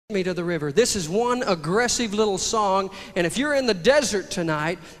Me to the river. This is one aggressive little song, and if you're in the desert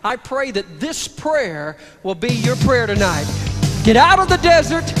tonight, I pray that this prayer will be your prayer tonight. Get out of the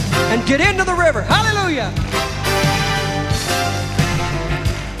desert and get into the river. Hallelujah.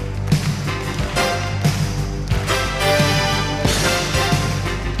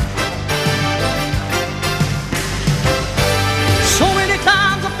 So many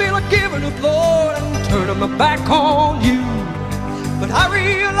times I feel like giving up, Lord, and turning my back on you. But I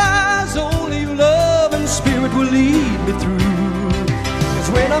realize only your love and spirit will lead me through.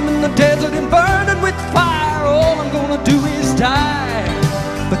 Cause when I'm in the desert and burning with fire, all I'm gonna do is die.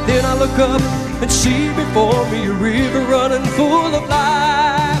 But then I look up and see before me a river running full of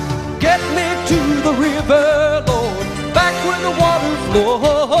life. Get me to the river, Lord, back where the water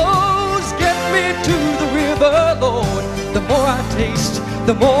flows. Get me to the river, Lord. The more I taste,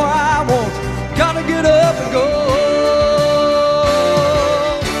 the more I want. Gotta get up and go.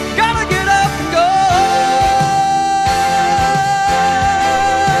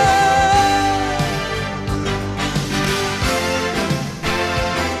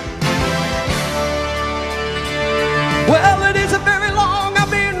 Well, it isn't very long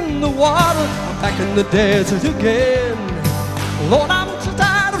I'm in the water, I'm back in the desert again. Lord, I'm so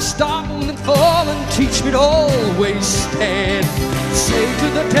tired of starting and falling, teach me to always stand. Say to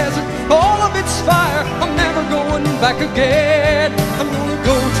the desert, all of its fire, I'm never going back again. I'm gonna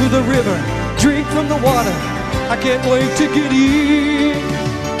go to the river, drink from the water, I can't wait to get in.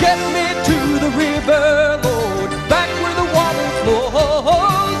 Get me to the river, Lord, back where the water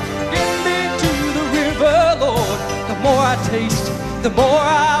flows. Get me to the river, Lord. The more I taste, the more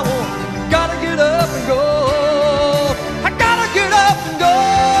I want. Gotta get up and go. I gotta get up and go.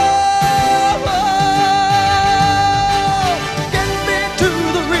 Get me to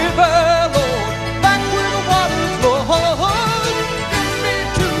the river, Lord, back where the water flows. Get me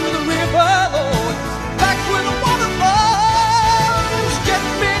to the river, Lord, back where the water flows. Get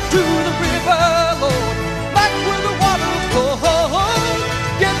me to the river, Lord, back where the water flows.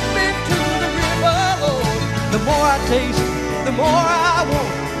 Get me to the river, Lord. The more I taste, the more I want.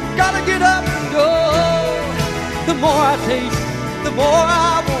 Gotta get up and go. The more I taste, the more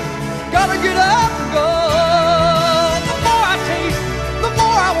I want. Gotta get up and go. The more I taste, the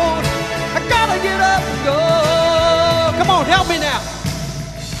more I want. I gotta get up and go. Come on, help me now.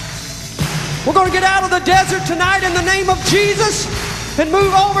 We're gonna get out of the desert tonight in the name of Jesus and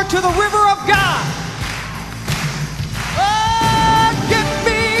move over to the river of God.